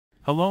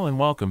Hello and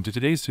welcome to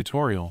today's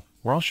tutorial,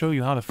 where I'll show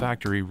you how to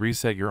factory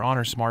reset your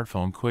Honor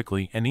smartphone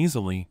quickly and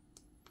easily.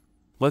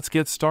 Let's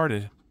get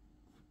started.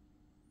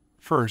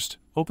 First,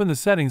 open the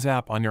Settings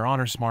app on your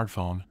Honor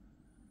smartphone.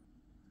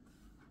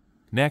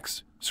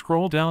 Next,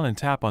 scroll down and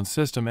tap on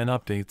System and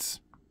Updates.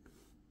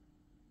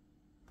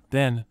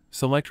 Then,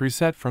 select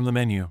Reset from the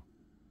menu.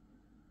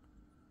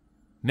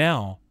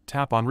 Now,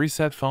 tap on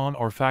Reset Phone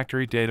or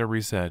Factory Data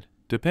Reset,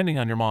 depending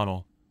on your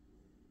model.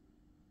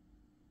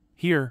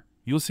 Here,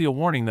 you'll see a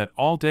warning that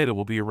all data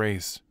will be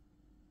erased.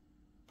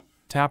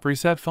 Tap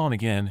Reset Phone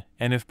again,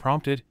 and if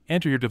prompted,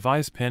 enter your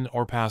device PIN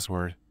or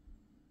password.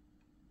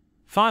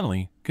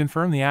 Finally,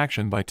 confirm the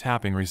action by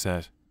tapping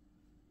Reset.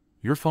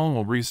 Your phone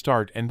will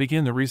restart and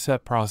begin the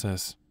reset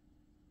process.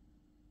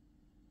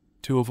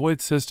 To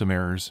avoid system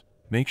errors,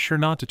 make sure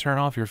not to turn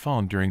off your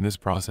phone during this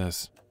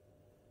process.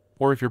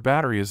 Or if your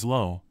battery is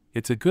low,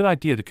 it's a good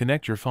idea to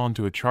connect your phone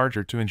to a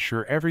charger to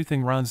ensure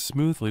everything runs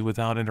smoothly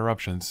without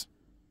interruptions.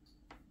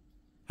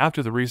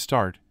 After the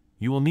restart,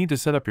 you will need to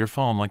set up your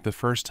phone like the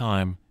first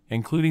time,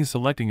 including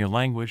selecting your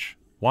language,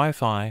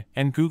 Wi-Fi,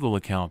 and Google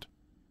account.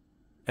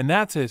 And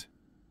that's it!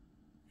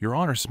 Your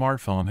Honor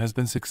smartphone has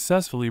been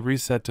successfully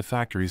reset to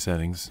factory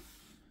settings.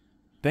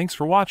 Thanks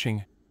for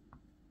watching!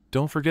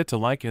 Don't forget to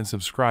like and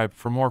subscribe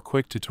for more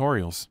quick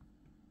tutorials.